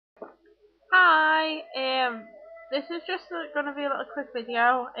Hi, this is just gonna be a little quick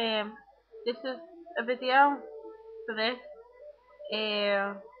video. This is a video for this.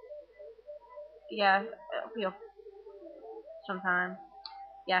 Yeah, it'll be up sometime.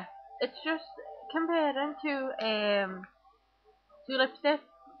 Yeah, it's just comparing two lipsticks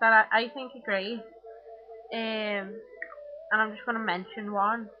that I think are great. And I'm just gonna mention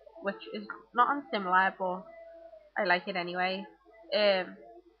one, which is not unsimilar, but I like it anyway.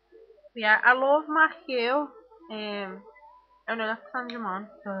 Yeah, I love my hue. Oh no, that's Sanjamon.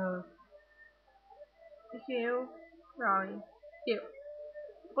 So hue, right, hue.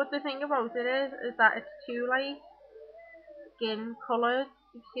 But the thing about it is that it's too like skin coloured.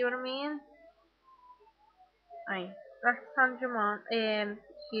 You see what I mean? Right, that's Sanjamon.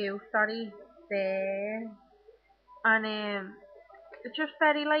 Hue. Sorry, there. And it's just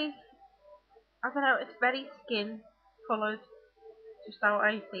very like I don't know. It's very skin coloured. Just how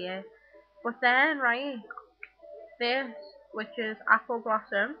I see it. But then right, this which is Apple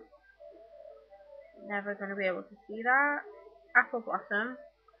Blossom. Never gonna be able to see that. Apple Blossom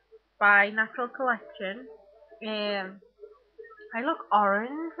by Natural Collection. I look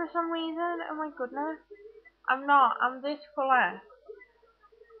orange for some reason. Oh my goodness. I'm not. I'm this colour.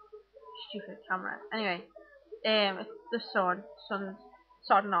 Stupid camera. Anyway, it's the sun. Sun's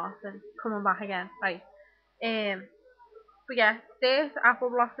sodding off and coming back again. Right. But yeah, this Apple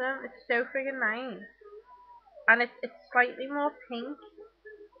Blossom. It's so friggin' nice, and it's slightly more pink,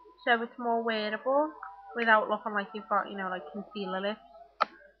 so it's more wearable without looking like you've got like concealer lips.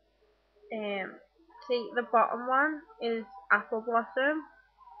 See the bottom one is Apple Blossom.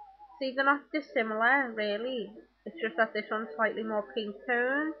 See, they're not dissimilar, really. It's just that this one's slightly more pink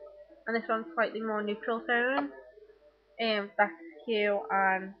tone, and this one's slightly more neutral tone. That's hue,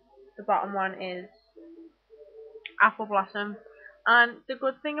 and the bottom one is Apple Blossom. And the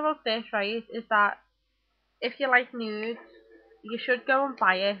good thing about this, right, is that if you like nudes, you should go and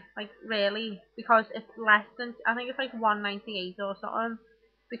buy it, like, really, because it's less than, I think it's like £1.98 or something,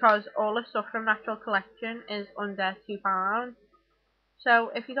 because all the stuff from Natural Collection is under £2. So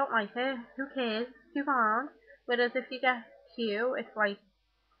if you don't like it, who cares? £2. Whereas if you get Q, it's like,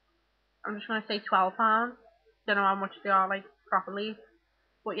 I'm just gonna say £12. Don't know how much they are like properly,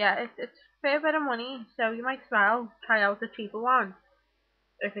 but yeah, it's a fair bit of money. So you might as well try out the cheaper one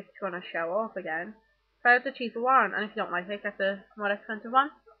if it's gonna show up again. Try out the cheaper one, and if you don't like it, get the more expensive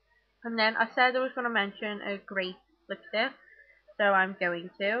one. And then I said I was gonna mention a great lipstick, so I'm going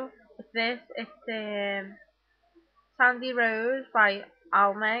to. It's this. It's Sandy Rose by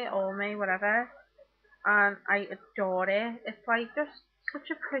Almay, whatever, and I adore it. It's like just such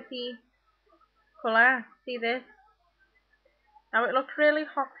a pretty colour. See this? Now it looks really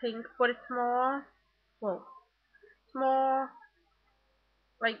hot pink, but it's more, well, it's more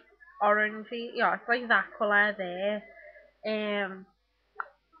like orangey. Yeah, it's like that colour there. And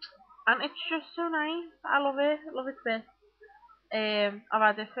it's just so nice. I love it. I love it a bit. I've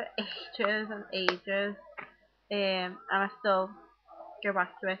had it for ages and ages. And I still go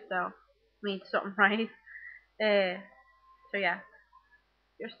back to it, so means something right. So yeah,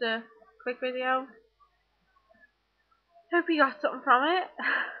 just a quick video. Hope you got something from it.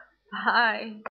 Bye.